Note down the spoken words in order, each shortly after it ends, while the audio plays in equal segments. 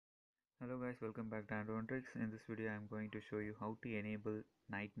Hello guys, welcome back to Android Tricks. In this video I am going to show you how to enable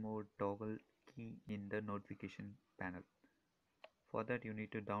night mode toggle key in the notification panel. For that you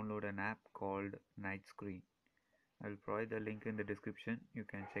need to download an app called Night Screen. I will provide the link in the description, you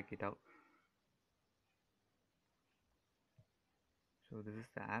can check it out. So this is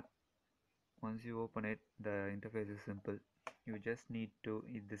the app. Once you open it, the interface is simple. You just need to,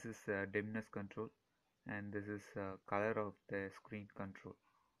 this is dimness control and this is color of the screen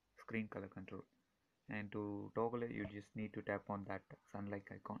color control. And to toggle it you just need to tap on that sunlight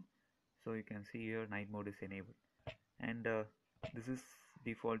icon. So you can see here night mode is enabled, and this is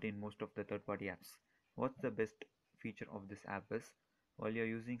default in most of the third-party apps. What's the best feature of this app is, while you're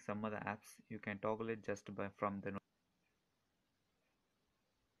using some other apps you can toggle it just by from the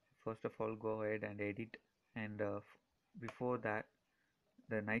first of all go ahead and edit, and before that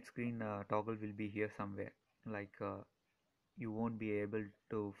the night screen toggle will be here somewhere, like you won't be able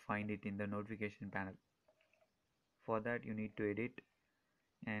to find it in the notification panel. For that you need to edit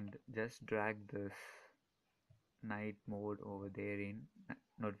and just drag this night mode over there in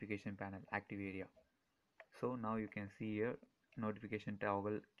notification panel active area. So now you can see here notification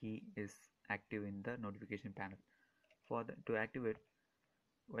toggle key is active in the notification panel. To activate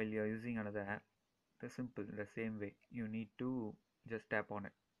while you are using another app, the same way you need to just tap on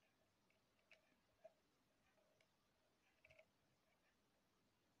it.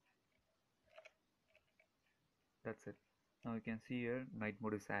 That's it. Now you can see here night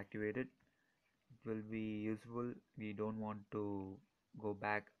mode is activated. It will be useful. We don't want to go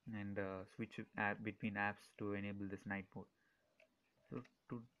back and switch app between apps to enable this night mode. So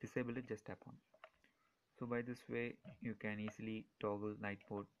to disable it, just tap on. So by this way you can easily toggle night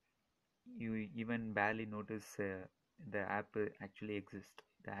mode. You even barely notice the app actually exists.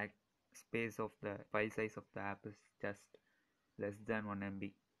 The space of the file size of the app is just less than 1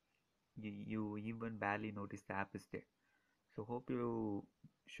 MB. You even barely notice the app is there. So hope you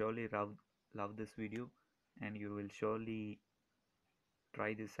surely love this video, and you will surely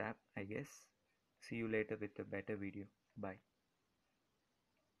try this app, I guess. See you later with a better video. Bye.